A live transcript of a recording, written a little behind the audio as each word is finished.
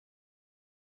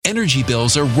energy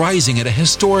bills are rising at a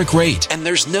historic rate, and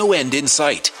there's no end in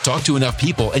sight. Talk to enough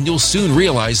people and you'll soon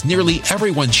realize nearly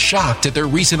everyone's shocked at their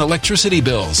recent electricity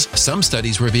bills. Some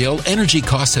studies reveal energy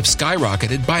costs have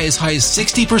skyrocketed by as high as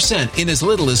 60% in as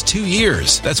little as 2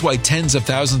 years. That's why tens of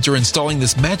thousands are installing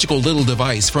this magical little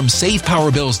device from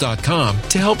SavePowerBills.com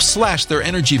to help slash their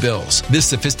energy bills. This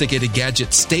sophisticated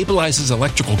gadget stabilizes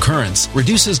electrical currents,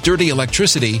 reduces dirty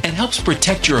electricity, and helps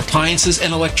protect your appliances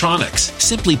and electronics.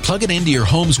 Simply plug it into your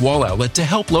home's wall outlet to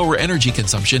help lower energy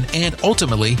consumption and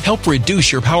ultimately help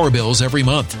reduce your power bills every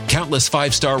month. Countless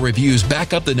 5-star reviews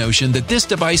back up the notion that this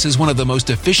device is one of the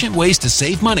most efficient ways to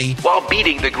save money while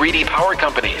beating the greedy power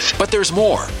companies. But there's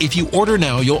more. If you order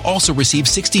now, you'll also receive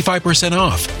 65%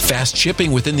 off, fast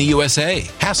shipping within the USA,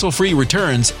 hassle-free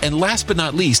returns, and last but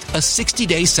not least, a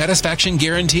 60-day satisfaction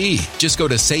guarantee. Just go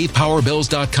to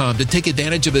SavePowerBills.com to take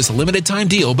advantage of this limited time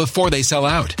deal before they sell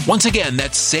out. Once again,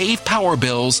 that's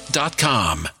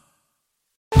SavePowerBills.com.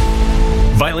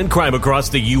 Violent crime across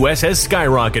the U.S. has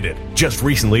skyrocketed. Just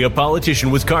recently, a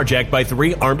politician was carjacked by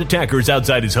 3 armed attackers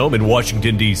outside his home in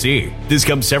Washington, D.C. This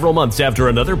comes several months after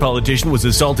another politician was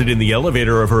assaulted in the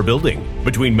elevator of her building.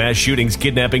 Between mass shootings,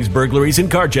 kidnappings, burglaries,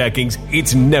 and carjackings,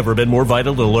 it's never been more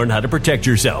vital to learn how to protect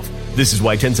yourself. This is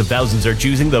why tens of thousands are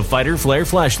choosing the Fighter Flare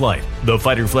flashlight. The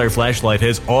Fighter Flare flashlight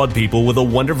has awed people with a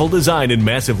wonderful design and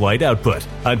massive light output.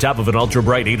 On top of an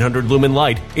ultra-bright 800-lumen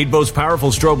light, it boasts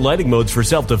powerful strobe lighting modes for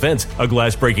self-defense, a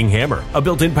glass-breaking hammer, a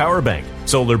built-in power bank,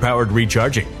 solar-powered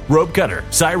recharging, rope cutter,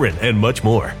 siren, and much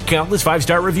more. Countless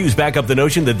 5-star reviews back up the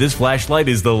notion that this flashlight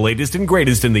is the latest and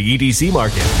greatest in the EDC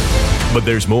market. But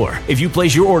there's more. If you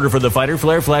place your order for the Fighter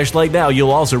Flare flashlight now,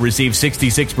 you'll also receive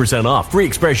 66% off, free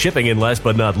express shipping, and last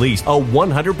but not least, a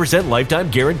 100% lifetime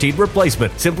guaranteed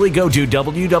replacement. Simply go to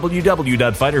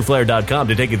www.fighterflare.com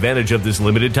to take advantage of this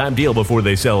limited time deal before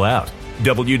they sell out.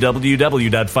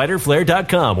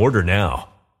 www.fighterflare.com. Order now.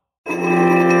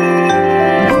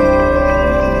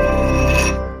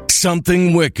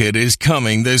 Something wicked is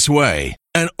coming this way,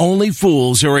 and only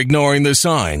fools are ignoring the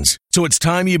signs. So it's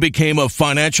time you became a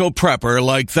financial prepper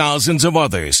like thousands of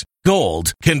others.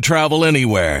 Gold can travel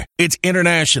anywhere. It's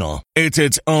international. It's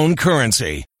its own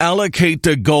currency. Allocate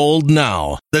to gold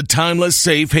now, the timeless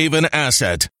safe haven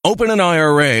asset. Open an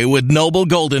IRA with Noble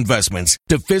Gold Investments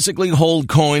to physically hold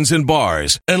coins and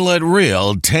bars and let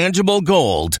real, tangible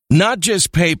gold, not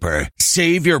just paper,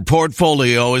 save your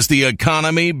portfolio as the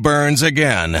economy burns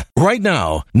again. Right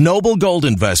now, Noble Gold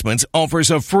Investments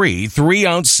offers a free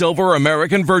 3-ounce silver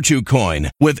American Virtue coin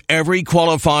with every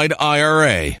qualified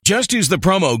IRA. Just use the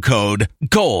promo code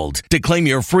GOLD to claim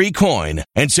your free coin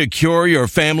and secure your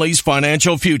family's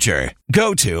financial future.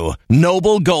 Go to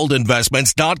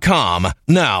NobleGoldInvestments.com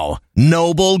now.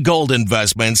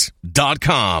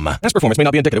 NobleGoldInvestments.com. Past performance may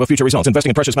not be indicative of future results. Investing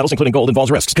in precious metals, including gold, involves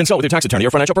risks. Consult with your tax attorney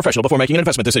or financial professional before making an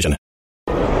investment decision.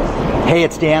 Hey,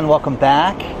 it's Dan. Welcome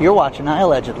back. You're watching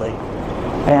iAllegedly.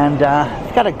 And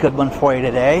I've got a good one for you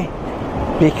today.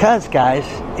 Because, guys,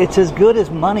 it's as good as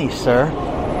money, sir.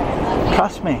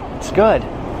 Trust me, it's good.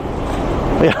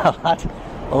 We got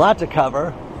a lot to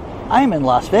cover. I'm in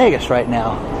Las Vegas right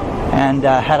now. And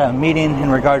had a meeting in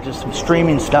regards to some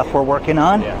streaming stuff we're working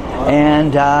on.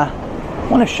 And I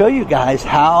want to show you guys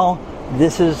how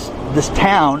this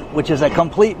town, which is a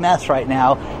complete mess right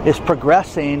now, is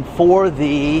progressing for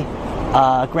the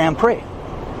Grand Prix.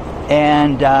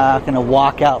 And I'm going to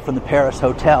walk out from the Paris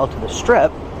Hotel to the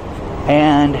Strip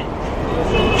and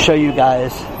show you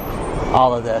guys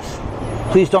all of this.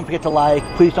 Please don't forget to like.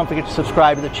 Please don't forget to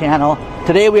subscribe to the channel.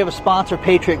 Today we have a sponsor,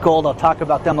 Patriot Gold. I'll talk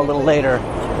about them a little later.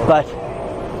 But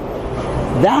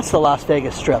that's the Las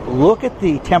Vegas Strip. Look at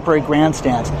the temporary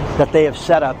grandstands that they have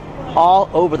set up all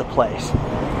over the place.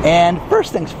 And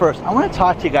first things first, I want to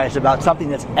talk to you guys about something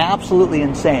that's absolutely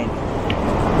insane.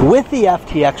 With the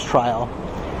FTX trial,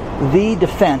 the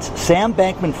defense, Sam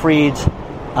Bankman-Fried's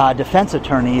defense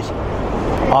attorneys,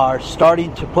 are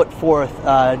starting to put forth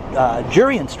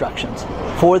jury instructions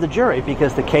for the jury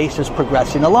because the case is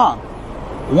progressing along.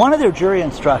 One of their jury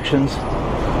instructions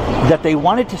that they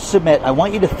wanted to submit, I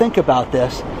want you to think about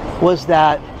this, was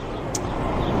that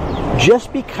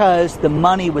just because the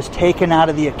money was taken out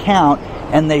of the account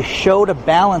and they showed a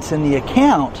balance in the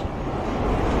account,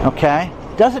 okay,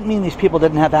 doesn't mean these people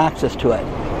didn't have access to it.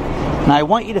 Now I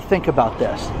want you to think about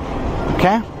this,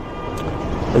 okay?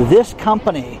 This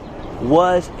company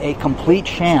was a complete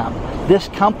sham. This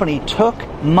company took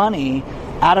money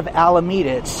out of Alameda,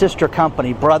 its sister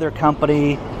company, brother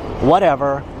company,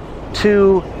 whatever,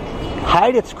 to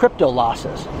hide its crypto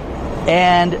losses.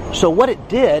 And so what it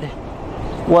did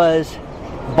was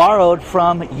borrowed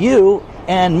from you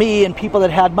and me and people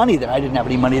that had money there. I didn't have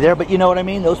any money there, but you know what I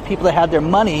mean? Those people that had their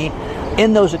money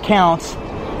in those accounts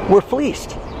were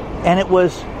fleeced. And it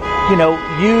was,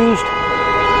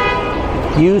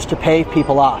 used to pay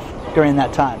people off during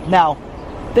that time. Now,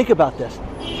 think about this.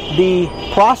 The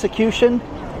prosecution,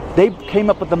 they came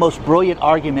up with the most brilliant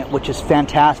argument, which is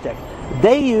fantastic.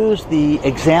 They used the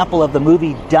example of the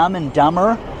movie Dumb and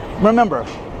Dumber. Remember,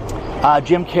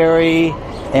 Jim Carrey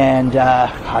and,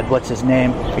 what's his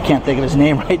name? I can't think of his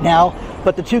name right now.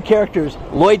 But the two characters,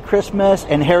 Lloyd Christmas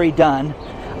and Harry Dunn,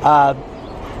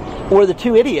 were the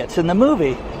two idiots in the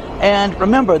movie. And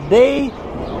remember, they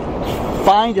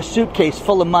find a suitcase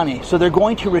full of money, so they're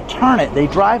going to return it. They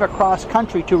drive across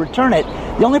country to return it.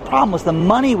 The only problem was the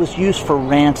money was used for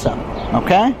ransom,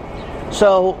 okay?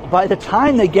 So by the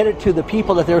time they get it to the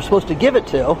people that they were supposed to give it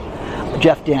to,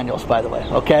 Jeff Daniels, by the way,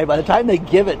 okay? By the time they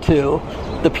give it to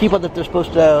the people that they're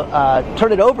supposed to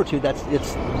turn it over to,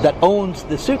 that owns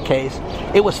the suitcase,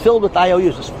 it was filled with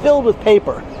IOUs. It was filled with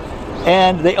paper.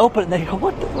 And they open it and they go,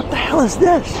 what the hell is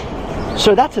this?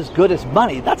 So that's as good as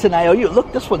money. That's an IOU.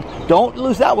 Look, this one, don't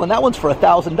lose that one. That one's for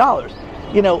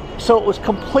 $1,000. So it was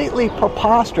completely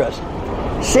preposterous.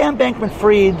 Sam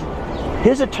Bankman-Fried,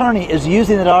 his attorney, is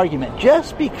using that argument.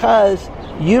 Just because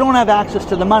you don't have access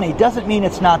to the money doesn't mean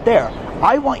it's not there.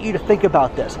 I want you to think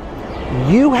about this.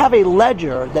 You have a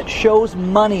ledger that shows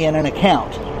money in an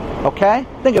account. Okay?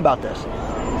 Think about this.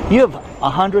 You have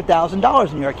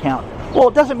 $100,000 in your account. Well,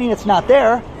 it doesn't mean it's not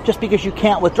there. Just because you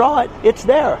can't withdraw it, it's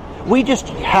there. We just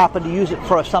happen to use it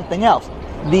for something else.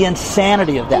 The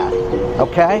insanity of that,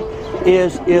 okay,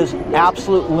 is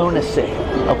absolute lunacy,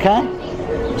 okay?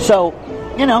 So,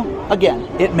 again,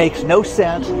 it makes no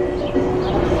sense,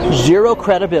 zero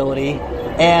credibility,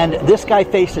 and this guy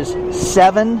faces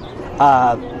 7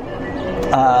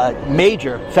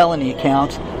 major felony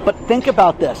counts. But think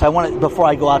about this. Before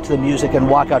I go out to the music and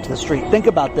walk out to the street, think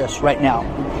about this right now.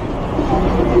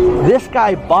 This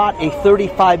guy bought a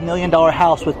 $35 million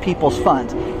house with people's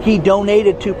funds. He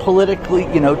donated to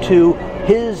to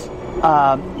his,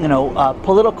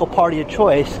 political party of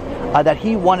choice that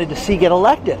he wanted to see get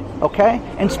elected, okay?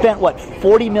 And spent,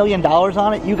 $40 million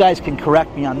on it? You guys can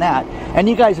correct me on that. And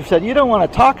you guys have said, you don't want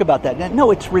to talk about that. No,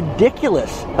 it's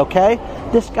ridiculous, okay?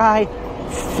 This guy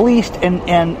fleeced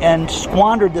and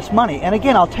squandered this money. And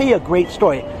again, I'll tell you a great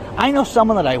story. I know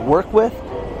someone that I work with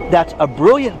that's a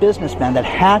brilliant businessman that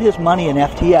had his money in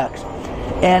FTX,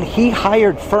 and he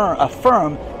hired a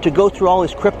firm to go through all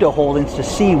his crypto holdings to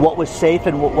see what was safe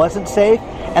and what wasn't safe,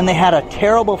 and they had a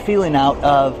terrible feeling out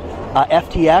of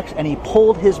FTX, and he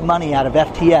pulled his money out of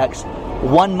FTX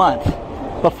 1 month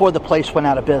before the place went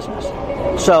out of business.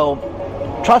 So,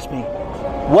 trust me,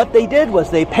 what they did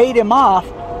was they paid him off,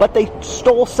 but they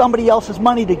stole somebody else's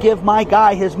money to give my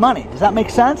guy his money. Does that make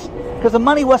sense? Because the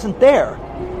money wasn't there,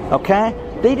 okay?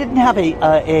 They didn't have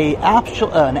an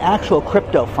actual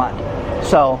crypto fund.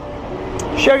 So,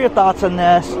 share your thoughts on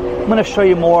this. I'm going to show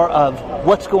you more of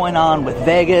what's going on with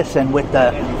Vegas and with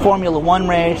the Formula One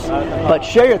race. But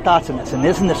share your thoughts on this. And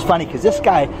isn't this funny? Because this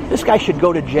guy should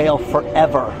go to jail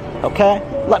forever. Okay?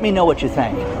 Let me know what you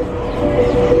think.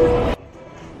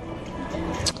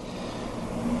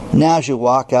 Now as you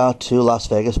walk out to Las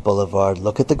Vegas Boulevard,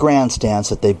 look at the grandstands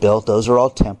that they built. Those are all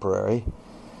temporary.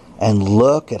 And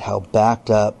look at how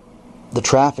backed up the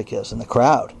traffic is and the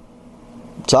crowd.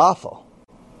 It's awful.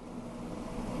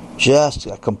 Just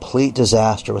a complete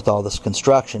disaster with all this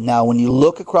construction. Now, when you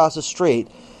look across the street,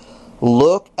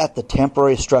 look at the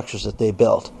temporary structures that they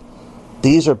built.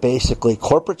 These are basically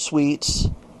corporate suites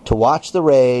to watch the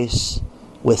race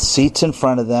with seats in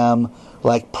front of them,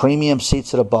 like premium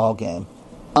seats at a ball game.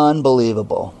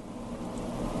 Unbelievable.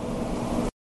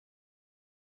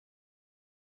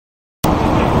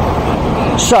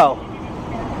 So,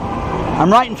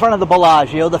 I'm right in front of the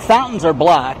Bellagio. The fountains are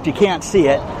blocked. You can't see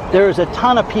it. There's a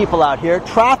ton of people out here.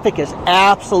 Traffic is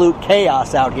absolute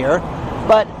chaos out here.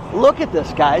 But look at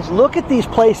this, guys. Look at these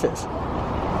places.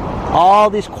 All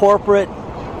these corporate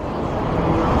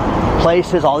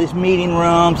places, all these meeting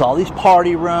rooms, all these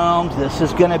party rooms. This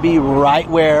is going to be right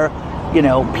where,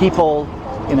 people,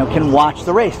 can watch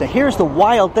the race. Now, here's the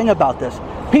wild thing about this.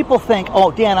 People think,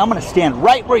 oh, Dan, I'm going to stand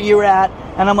right where you're at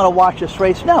and I'm going to watch this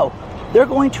race. No, they're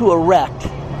going to erect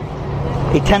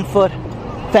a 10-foot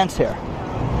fence here.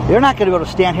 They're not going to be able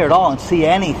to stand here at all and see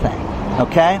anything,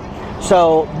 okay?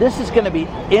 So this is going to be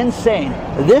insane.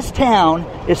 This town,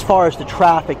 as far as the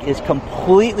traffic, is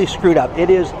completely screwed up. It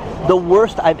is the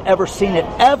worst I've ever seen it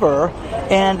ever.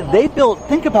 And they built,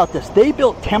 think about this, they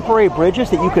built temporary bridges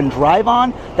that you can drive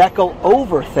on that go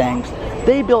over things.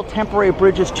 They built temporary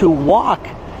bridges to walk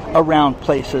around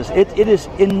places.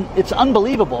 It's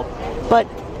unbelievable. But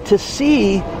to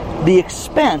see the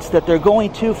expense that they're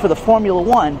going to for the Formula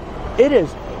One, it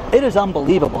is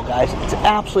unbelievable, guys. It's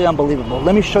absolutely unbelievable.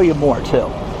 Let me show you more, too.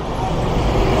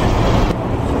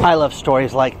 I love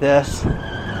stories like this.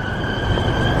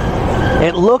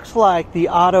 It looks like the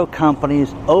auto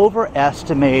companies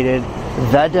overestimated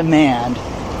the demand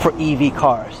for EV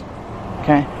cars.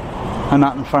 Okay? I'm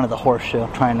out in front of the horseshoe,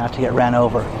 trying not to get ran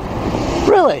over.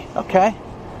 Really? Okay.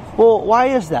 Well,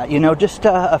 why is that? Just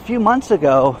a few months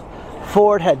ago,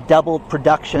 Ford had doubled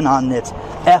production on its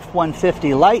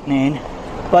F-150 Lightning,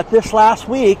 but this last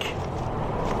week,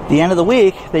 the end of the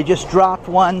week, they just dropped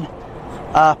one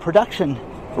production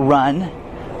run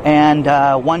and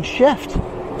one shift.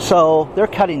 So they're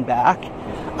cutting back.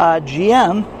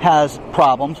 GM has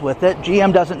problems with it.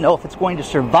 GM doesn't know if it's going to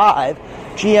survive.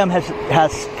 GM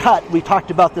has cut. We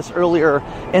talked about this earlier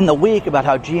in the week about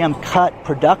how GM cut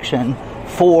production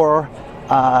for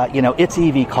its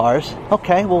EV cars.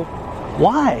 Okay, well,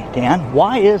 why, Dan?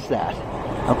 Why is that?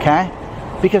 Okay,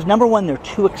 because number one, they're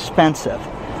too expensive,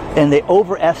 and they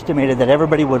overestimated that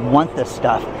everybody would want this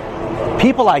stuff.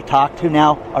 People I talk to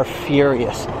now are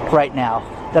furious right now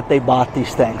that they bought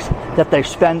these things, that they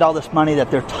spend all this money,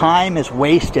 that their time is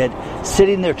wasted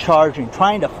sitting there charging,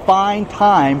 trying to find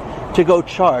time to go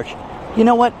charge. You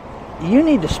know what? You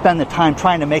need to spend the time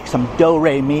trying to make some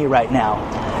do-re-mi right now.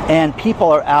 And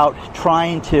people are out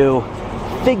trying to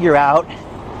figure out,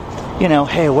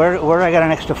 hey, where I got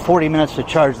an extra 40 minutes to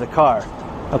charge the car,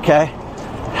 okay?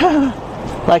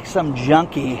 Like some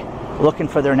junkie looking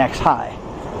for their next high.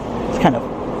 It's kind of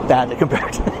bad to compare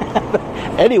to that. But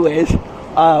anyways,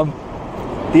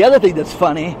 the other thing that's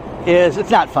funny is, it's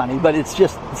not funny, but it's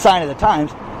just a sign of the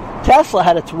times. Tesla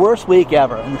had its worst week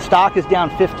ever, and the stock is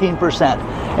down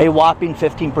 15%, a whopping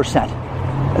 15%.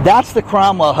 That's the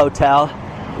Cromwell Hotel.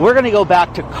 We're going to go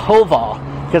back to Koval,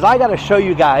 because I got to show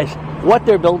you guys what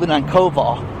they're building on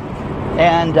Koval.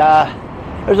 And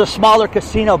there's a smaller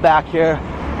casino back here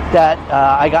that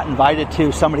I got invited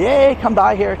to. Somebody, hey, come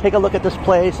by here, take a look at this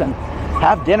place, and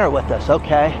have dinner with us,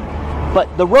 okay? But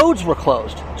the roads were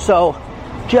closed, so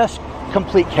just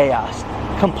complete chaos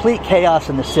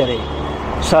in the city.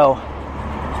 So,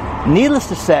 needless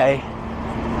to say,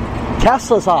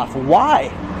 Tesla's off.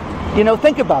 Why?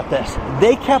 Think about this.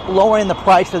 They kept lowering the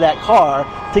price of that car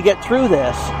to get through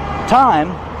this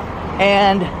time,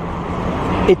 and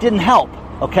it didn't help,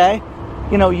 okay?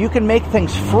 You can make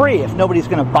things free if nobody's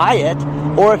going to buy it,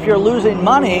 or if you're losing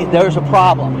money, there's a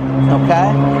problem,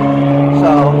 okay?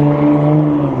 So,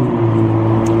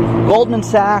 Goldman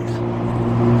Sachs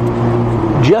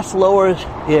just lowers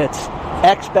its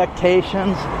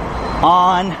expectations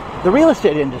on the real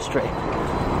estate industry.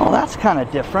 Well, that's kind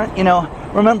of different.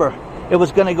 Remember, it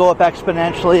was going to go up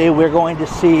exponentially. We're going to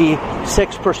see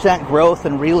 6% growth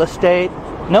in real estate.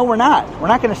 No, we're not. We're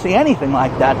not going to see anything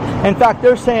like that. In fact,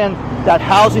 they're saying that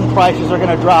housing prices are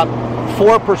going to drop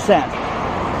 4%.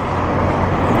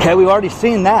 Okay, we've already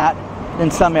seen that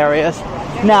in some areas.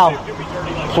 Now,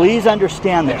 please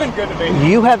understand this.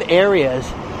 You have areas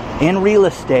in real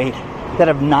estate that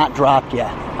have not dropped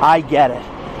yet. I get it.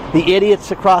 The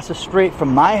idiots across the street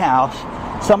from my house,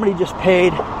 somebody just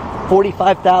paid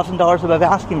 $45,000 above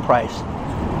asking price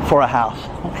for a house.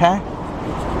 Okay?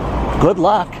 Good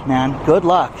luck, man. Good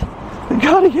luck.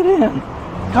 Gotta get in.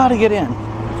 Gotta get in.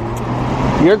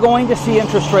 You're going to see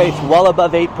interest rates well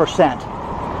above 8%.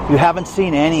 You haven't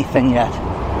seen anything yet.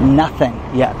 Nothing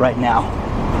yet right now.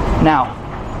 Now,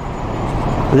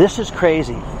 this is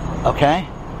crazy, okay?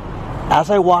 As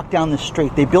I walk down the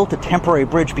street, they built a temporary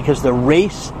bridge because the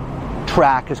race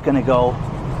track is going to go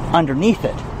underneath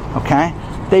it, okay?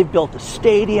 They've built a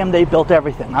stadium, they built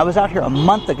everything. I was out here a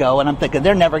month ago, and I'm thinking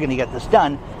they're never going to get this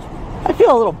done. I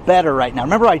feel a little better right now.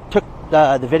 Remember I took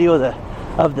the video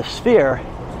of the Sphere,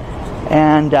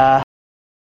 and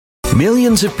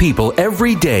Millions of people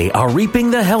every day are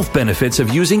reaping the health benefits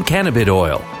of using cannabis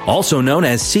oil, also known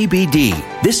as CBD.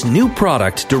 This new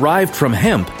product derived from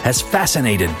hemp has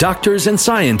fascinated doctors and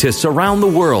scientists around the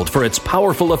world for its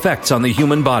powerful effects on the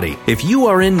human body. If you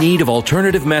are in need of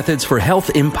alternative methods for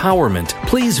health empowerment,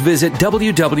 please visit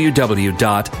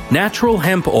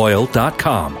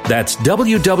www.naturalhempoil.com. That's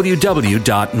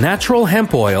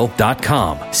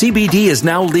www.naturalhempoil.com. CBD is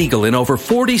now legal in over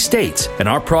 40 states, and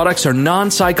our products are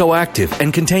non-psychoactive bioactive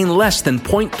and contain less than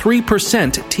 0.3%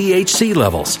 THC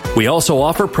levels. We also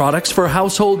offer products for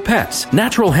household pets.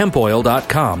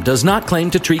 NaturalHempOil.com does not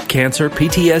claim to treat cancer,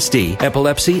 PTSD,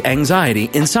 epilepsy, anxiety,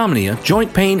 insomnia,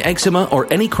 joint pain, eczema,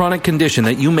 or any chronic condition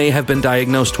that you may have been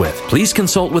diagnosed with. Please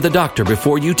consult with a doctor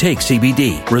before you take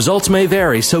CBD. Results may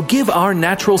vary, so give our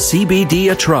natural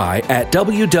CBD a try at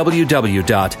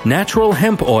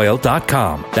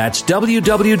www.naturalhempoil.com. That's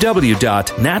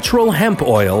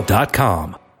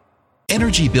www.naturalhempoil.com.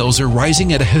 Energy bills are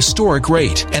rising at a historic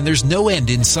rate, and there's no end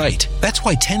in sight. That's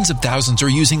why tens of thousands are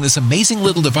using this amazing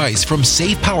little device from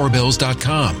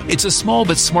SavePowerBills.com. It's a small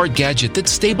but smart gadget that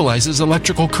stabilizes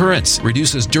electrical currents,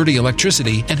 reduces dirty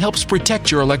electricity, and helps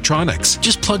protect your electronics.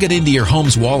 Just plug it into your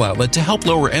home's wall outlet to help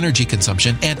lower energy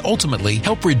consumption and ultimately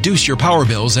help reduce your power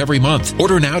bills every month.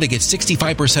 Order now to get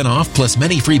 65% off plus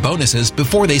many free bonuses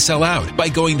before they sell out by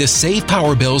going to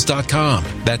SavePowerBills.com.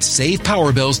 That's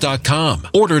SavePowerBills.com.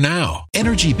 Order now.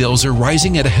 Energy bills are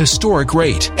rising at a historic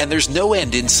rate, and there's no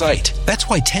end in sight. That's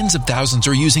why tens of thousands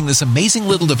are using this amazing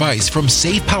little device from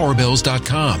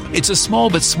SavePowerBills.com. It's a small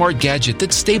but smart gadget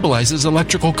that stabilizes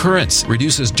electrical currents,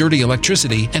 reduces dirty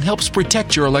electricity, and helps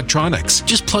protect your electronics.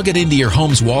 Just plug it into your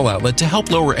home's wall outlet to help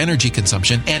lower energy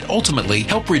consumption and ultimately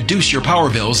help reduce your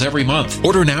power bills every month.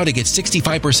 Order now to get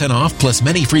 65% off plus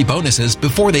many free bonuses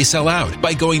before they sell out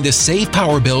by going to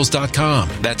SavePowerBills.com.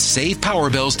 That's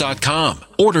SavePowerBills.com.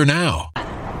 Order now.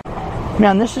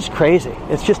 Man, this is crazy.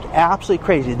 It's just absolutely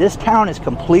crazy. This town is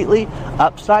completely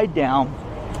upside down.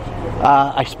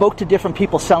 I spoke to different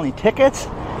people selling tickets,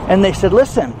 and they said,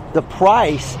 listen, the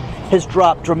price has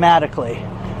dropped dramatically.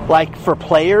 Like for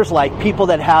players, like people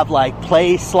that have like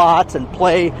play slots and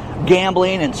play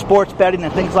gambling and sports betting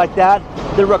and things like that,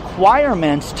 the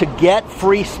requirements to get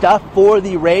free stuff for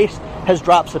the race has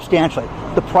dropped substantially.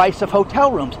 The price of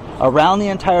hotel rooms around the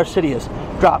entire city has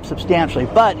dropped substantially.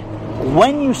 But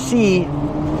when you see,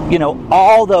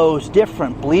 all those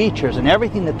different bleachers and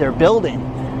everything that they're building,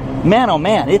 man, oh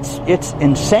man, it's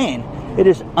insane. It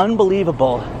is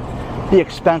unbelievable the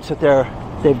expense that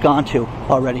they've gone to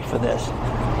already for this.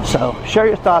 So share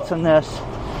your thoughts on this.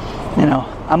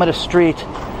 I'm at a street.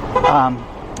 I'm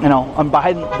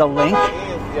behind the Link.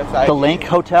 The Link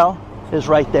Hotel is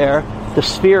right there. The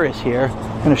Sphere is here.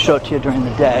 I'm going to show it to you during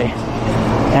the day.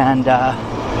 And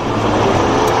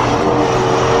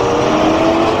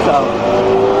so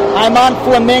I'm on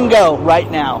Flamingo right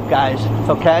now, guys.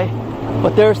 Okay?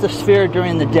 But there's the Sphere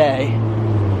during the day.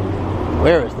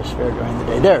 Where is the Sphere during the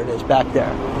day? There it is, back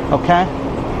there. Okay?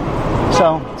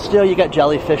 So still you got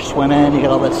jellyfish swimming, you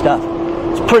got all that stuff.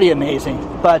 It's pretty amazing.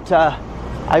 But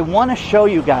I want to show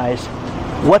you guys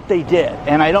what they did.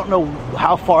 And I don't know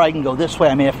how far I can go this way.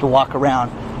 I may have to walk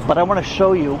around. But I want to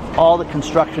show you all the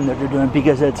construction that they're doing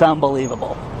because it's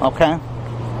unbelievable. Okay?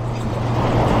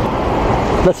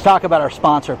 Let's talk about our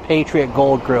sponsor, Patriot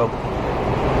Gold Group.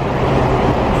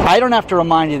 I don't have to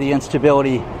remind you the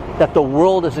instability that the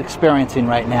world is experiencing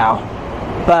right now.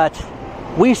 But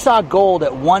we saw gold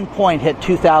at one point hit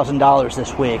 $2,000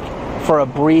 this week for a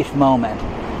brief moment.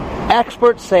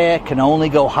 Experts say it can only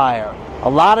go higher. A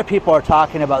lot of people are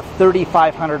talking about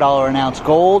 $3,500 an ounce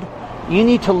gold. You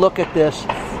need to look at this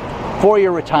for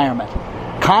your retirement.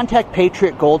 Contact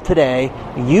Patriot Gold today.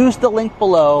 Use the link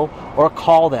below or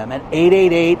call them at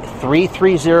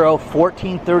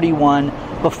 888-330-1431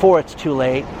 before it's too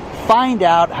late. Find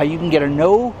out how you can get a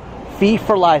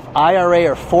no-fee-for-life IRA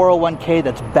or 401k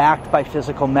that's backed by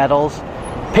physical metals.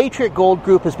 Patriot Gold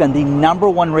Group has been the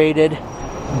 #1 rated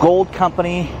gold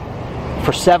company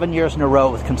for 7 years in a row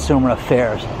with Consumer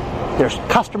Affairs. Their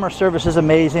customer service is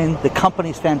amazing. The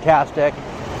company's fantastic.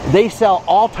 They sell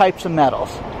all types of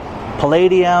metals: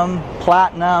 palladium,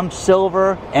 platinum,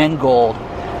 silver, and gold.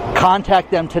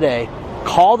 Contact them today.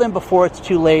 Call them before it's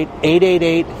too late.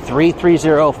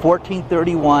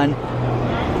 888-330-1431.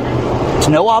 It's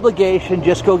no obligation.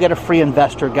 Just go get a free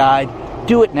investor guide.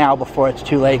 Do it now before it's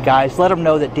too late, guys. Let them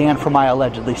know that Dan from I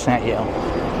Allegedly sent you.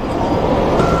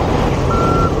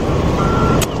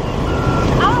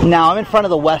 Now I'm in front of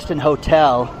the Westin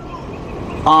Hotel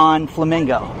on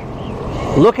Flamingo.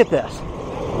 Look at this.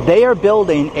 They are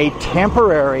building a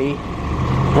temporary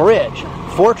bridge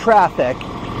for traffic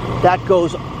that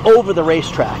goes over the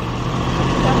racetrack.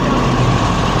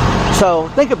 So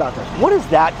think about this. What does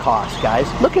that cost, guys?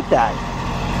 Look at that.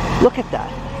 Look at that.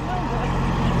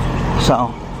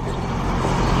 So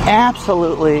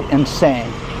absolutely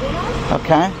insane.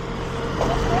 Okay?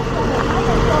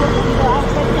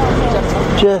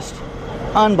 Just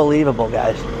unbelievable,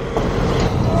 guys.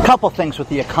 Couple things with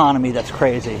the economy that's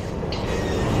crazy.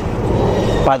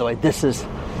 By the way, this is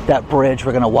that bridge.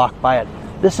 We're going to walk by it.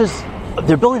 This is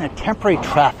They're building a temporary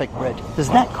traffic bridge.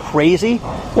 Isn't that crazy?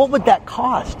 What would that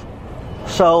cost?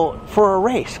 So for a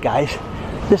race, guys,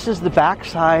 this is the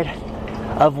backside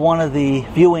of one of the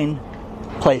viewing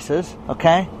places,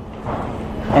 okay?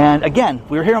 And again,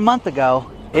 we were here a month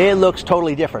ago. It looks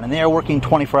totally different, and they are working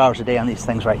 24 hours a day on these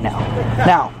things right now.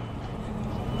 Now,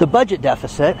 the budget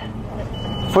deficit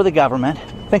for the government,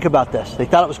 think about this. They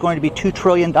thought it was going to be $2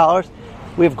 trillion.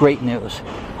 We have great news.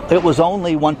 It was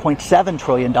only $1.7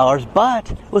 trillion,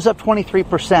 but it was up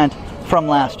 23% from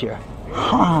last year.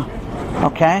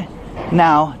 Okay?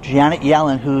 Now, Janet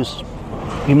Yellen,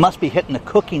 you must be hitting the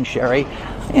cooking, Sherry.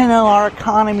 You know, our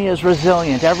economy is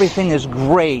resilient. Everything is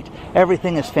great.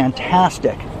 Everything is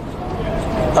fantastic.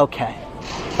 Okay.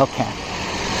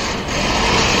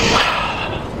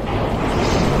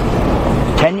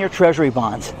 10-year Treasury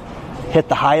bonds hit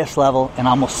the highest level in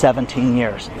almost 17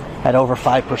 years at over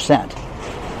 5%.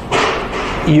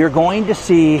 You're going to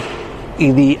see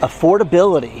the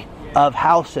affordability of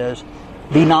houses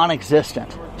be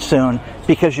non-existent soon,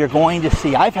 because you're going to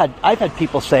see, I've had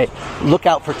people say, look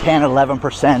out for 10 or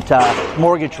 11%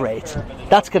 mortgage rates.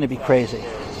 That's going to be crazy.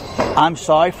 I'm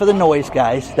sorry for the noise,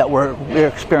 guys, that we're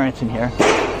experiencing here.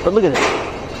 But look at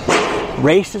this.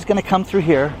 Race is going to come through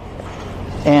here,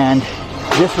 and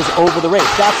this is over the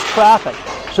race. That's traffic,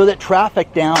 so that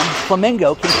traffic down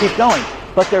Flamingo can keep going.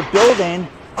 But they're building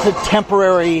the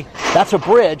temporary, that's a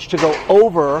bridge to go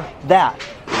over that.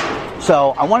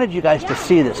 So I wanted you guys to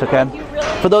see this, okay?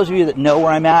 For those of you that know where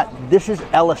I'm at, this is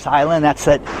Ellis Island. That's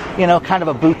kind of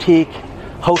a boutique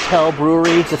hotel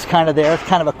brewery that's kind of there. It's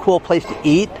kind of a cool place to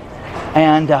eat.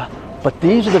 And but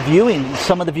these are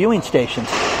some of the viewing stations.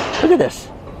 Look at this,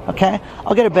 okay?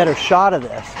 I'll get a better shot of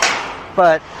this.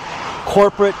 But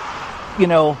corporate,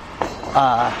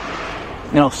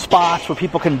 spots where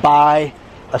people can buy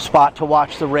a spot to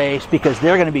watch the race, because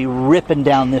they're going to be ripping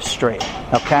down this straight,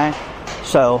 okay?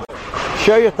 So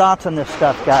share your thoughts on this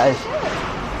stuff, guys.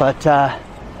 But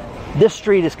this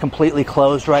street is completely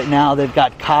closed right now. They've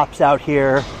got cops out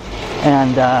here.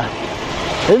 And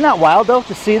isn't that wild, though,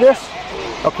 to see this?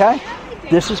 Okay?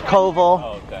 This is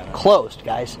Koval. Closed,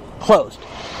 guys. Closed.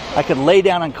 I could lay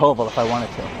down on Koval if I wanted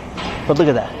to. But look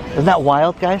at that. Isn't that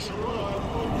wild, guys?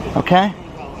 Okay?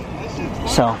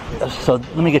 So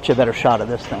let me get you a better shot of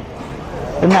this thing.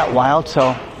 Isn't that wild?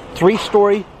 So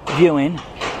 3-story viewing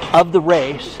of the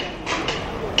race.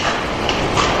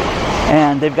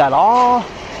 And they've got all,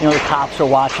 the cops are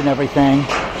watching everything.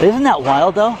 Isn't that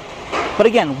wild, though? But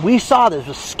again, we saw this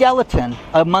was skeleton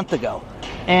a month ago.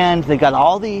 And they got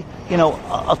all the,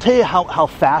 I'll tell you how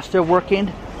fast they're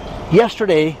working.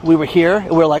 Yesterday, we were here,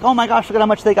 and we were like, oh my gosh, look at how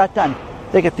much they got done.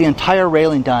 They got the entire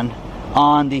railing done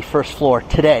on the first floor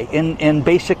today. In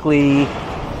basically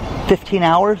 15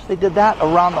 hours, they did that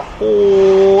around the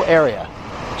whole area.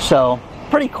 So,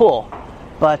 pretty cool.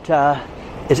 But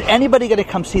is anybody going to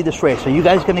come see this race? Are you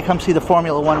guys going to come see the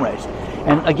Formula One race?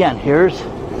 And again, here's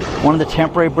one of the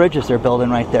temporary bridges they're building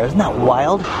right there. Isn't that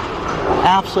wild?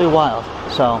 Absolutely wild.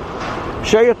 So,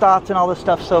 share your thoughts on all this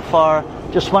stuff so far.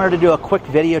 Just wanted to do a quick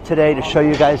video today to show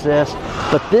you guys this.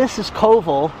 But this is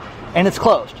Koval, and it's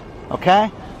closed,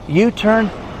 okay? U-turn,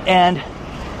 and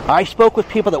I spoke with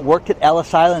people that worked at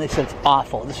Ellis Island. They said it's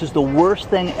awful. This is the worst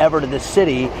thing ever to this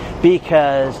city,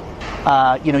 because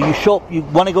you show up, you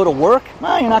want to go to work?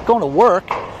 No, you're not going to work.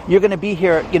 You're going to be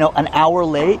here, an hour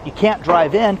late. You can't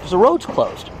drive in because the road's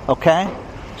closed, okay?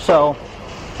 So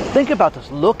think about this.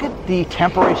 Look at the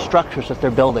temporary structures that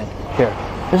they're building here.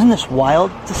 Isn't this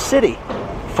wild? It's a city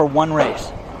for one race.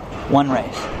 One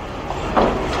race.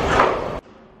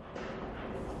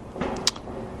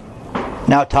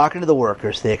 Now, talking to the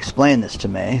workers, they explained this to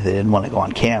me. They didn't want to go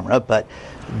on camera, but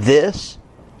this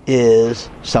is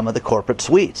some of the corporate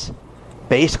suites.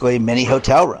 Basically, mini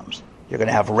hotel rooms. You're going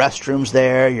to have restrooms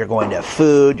there. You're going to have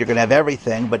food. You're going to have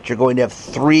everything, but you're going to have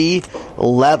 3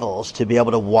 levels to be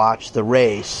able to watch the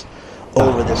race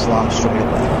over this long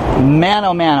straightaway. Man,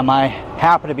 oh man, am I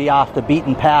happy to be off the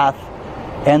beaten path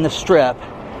and the strip.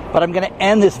 But I'm going to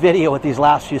end this video with these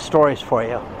last few stories for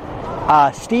you.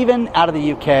 Stephen out of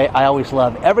the UK, I always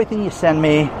love everything you send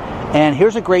me. And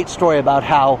here's a great story about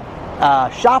how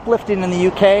shoplifting in the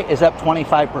UK is up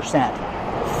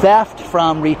 25%. Theft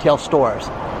from retail stores.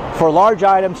 For large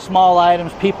items, small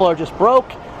items, people are just broke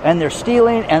and they're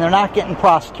stealing and they're not getting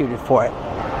prosecuted for it.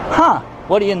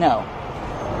 What do you know?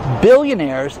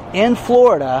 Billionaires in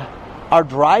Florida are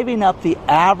driving up the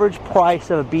average price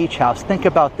of a beach house. Think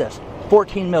about this,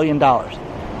 $14 million.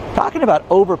 Talking about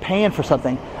overpaying for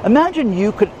something. Imagine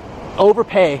you could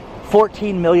overpay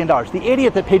 $14 million. The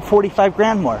idiot that paid 45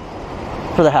 grand more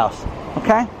for the house,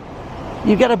 okay?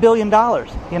 You get $1 billion,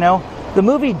 The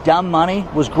movie Dumb Money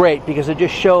was great because it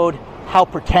just showed how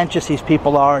pretentious these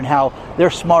people are and how they're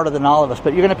smarter than all of us.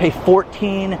 But you're going to pay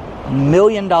 $14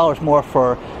 million more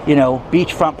for,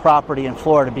 beachfront property in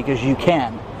Florida because you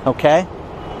can, okay?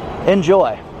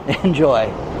 Enjoy.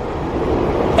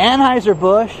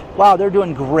 Anheuser-Busch, wow, they're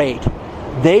doing great.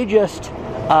 They just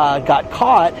got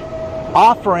caught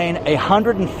offering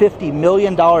 $150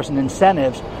 million in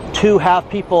incentives to have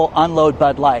people unload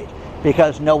Bud Light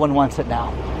because no one wants it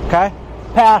now, okay?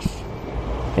 Pass.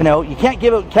 You can't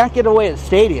get away at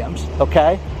stadiums,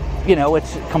 okay?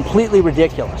 It's completely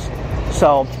ridiculous.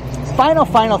 So,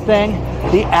 final thing,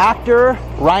 the actor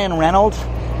Ryan Reynolds.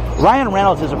 Ryan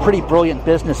Reynolds is a pretty brilliant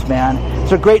businessman.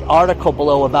 There's a great article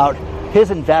below about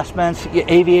his investments,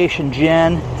 Aviation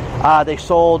Gin. They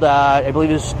sold, I believe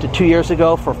it was 2 years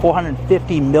ago, for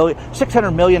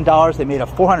 $600 million. They made a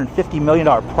 $450 million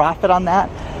profit on that.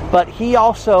 But he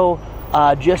also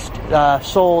just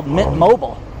sold Mint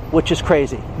Mobile, which is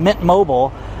crazy. Mint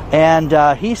Mobile. And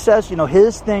he says,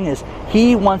 his thing is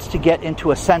he wants to get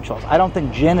into essentials. I don't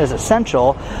think gin is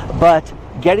essential, but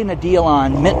getting a deal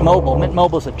on Mint Mobile. Mint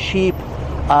Mobile is a cheap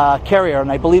carrier,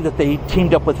 and I believe that they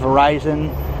teamed up with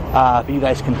Verizon. But you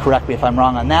guys can correct me if I'm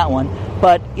wrong on that one.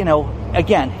 But,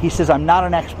 again, he says, I'm not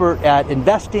an expert at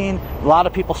investing. A lot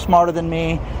of people smarter than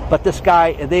me. But this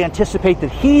guy, they anticipate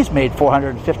that he's made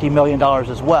 $450 million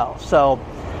as well. So,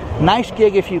 nice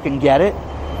gig if you can get it.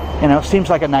 Seems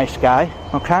like a nice guy,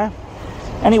 okay?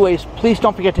 Anyways, please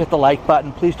don't forget to hit the like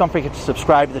button. Please don't forget to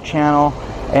subscribe to the channel.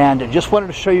 And just wanted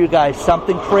to show you guys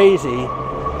something crazy,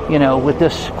 with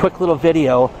this quick little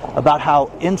video about how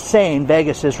insane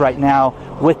Vegas is right now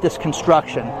with this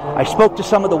construction. I spoke to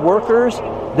some of the workers.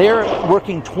 They're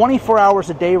working 24 hours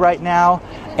a day right now,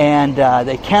 and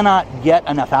they cannot get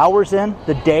enough hours in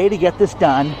the day to get this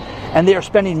done. And they are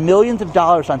spending millions of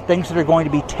dollars on things that are going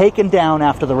to be taken down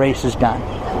after the race is done.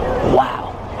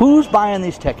 Wow. Who's buying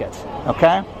these tickets?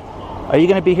 Okay? Are you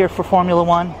going to be here for Formula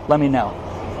One? Let me know.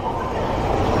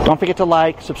 Don't forget to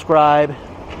like, subscribe,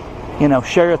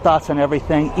 share your thoughts on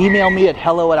everything. Email me at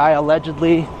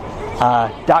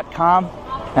hello@iallegedly.com,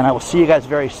 and I will see you guys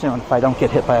very soon if I don't get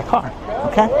hit by a car.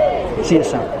 Okay? See you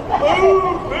soon.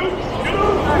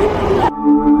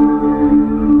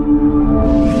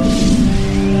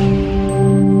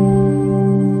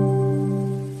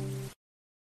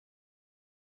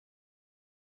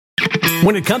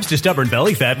 When it comes to stubborn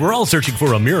belly fat, we're all searching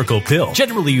for a miracle pill.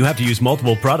 Generally, you have to use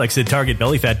multiple products that target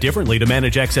belly fat differently to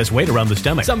manage excess weight around the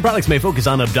stomach. Some products may focus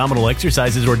on abdominal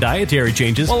exercises or dietary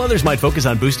changes, while others might focus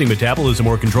on boosting metabolism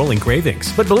or controlling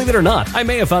cravings. But believe it or not, I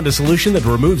may have found a solution that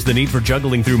removes the need for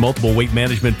juggling through multiple weight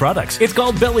management products. It's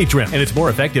called Belly Trim, and it's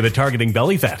more effective at targeting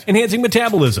belly fat, enhancing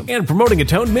metabolism, and promoting a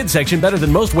toned midsection better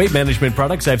than most weight management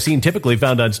products I've seen typically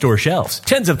found on store shelves.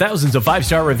 Tens of thousands of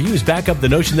 5-star reviews back up the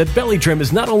notion that Belly Trim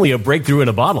is not only a breakthrough in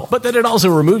a bottle, but that it also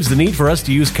removes the need for us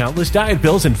to use countless diet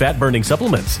pills and fat-burning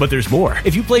supplements. But there's more.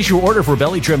 If you place your order for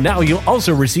Belly Trim now, you'll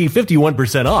also receive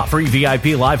 51% off, free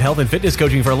VIP live health and fitness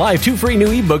coaching for life, 2 free new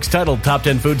ebooks titled Top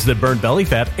 10 Foods That Burn Belly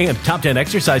Fat and Top 10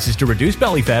 Exercises to Reduce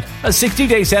Belly Fat, a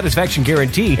 60-day satisfaction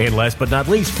guarantee, and last but not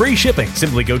least, free shipping.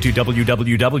 Simply go to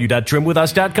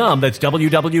www.trimwithus.com. That's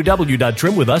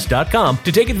www.trimwithus.com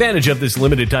to take advantage of this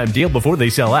limited time deal before they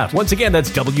sell out. Once again,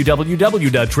 that's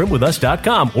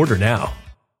www.trimwithus.com. Order now.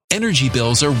 Energy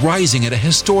bills are rising at a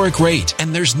historic rate,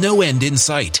 and there's no end in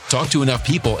sight. Talk to enough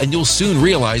people, and you'll soon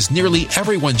realize nearly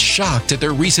everyone's shocked at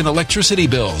their recent electricity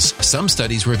bills. Some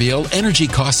studies reveal energy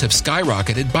costs have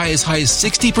skyrocketed by as high as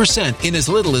 60% in as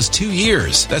little as 2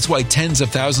 years. That's why tens of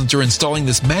thousands are installing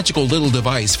this magical little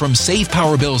device from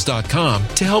SavePowerBills.com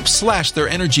to help slash their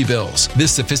energy bills.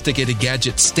 This sophisticated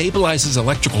gadget stabilizes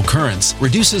electrical currents,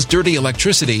 reduces dirty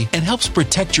electricity, and helps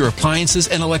protect your appliances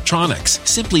and electronics.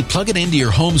 Simply plug it into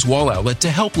your home's wall outlet to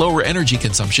help lower energy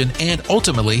consumption and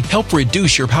ultimately help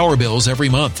reduce your power bills every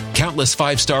month. Countless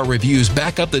 5-star reviews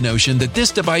back up the notion that this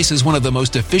device is one of the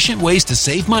most efficient ways to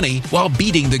save money while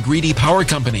beating the greedy power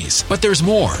companies. But there's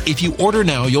more. If you order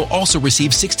now, you'll also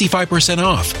receive 65%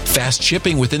 off, fast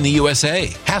shipping within the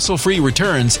USA, hassle-free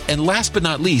returns, and last but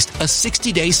not least, a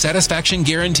 60-day satisfaction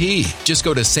guarantee. Just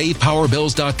go to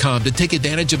SavePowerBills.com to take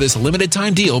advantage of this limited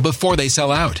time deal before they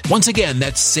sell out. Once again,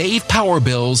 that's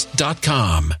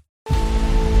SavePowerBills.com.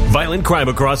 Violent crime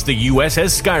across the U.S.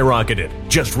 has skyrocketed.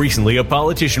 Just recently, a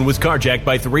politician was carjacked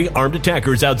by 3 armed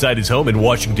attackers outside his home in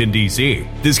Washington, D.C.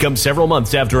 This comes several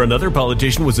months after another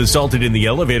politician was assaulted in the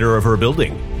elevator of her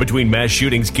building. Between mass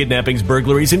shootings, kidnappings,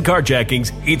 burglaries, and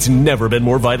carjackings, it's never been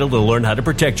more vital to learn how to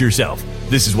protect yourself.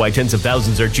 This is why tens of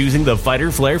thousands are choosing the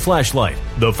Fighter Flare flashlight.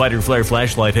 The Fighter Flare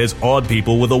flashlight has awed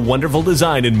people with a wonderful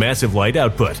design and massive light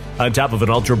output. On top of an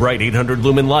ultra-bright 800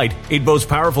 lumen light, it boasts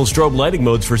powerful strobe lighting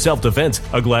modes for self-defense,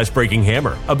 a glass-breaking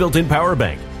hammer, a built-in power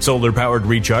bank, solar-powered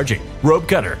recharging, rope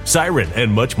cutter, siren, and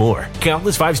much more.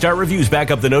 Countless 5-star reviews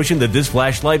back up the notion that this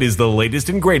flashlight is the latest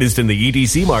and greatest in the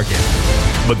EDC market.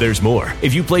 But there's more.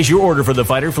 If you place your order for the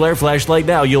Fighter Flare flashlight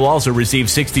now, you'll also receive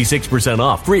 66%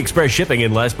 off, free express shipping,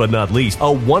 and last but not least, a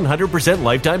 100%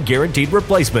 lifetime guaranteed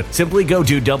replacement. Simply go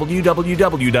to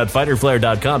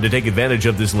www.fighterflare.com to take advantage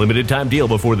of this limited time deal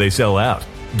before they sell out.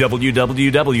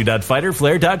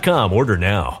 www.fighterflare.com. Order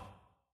now.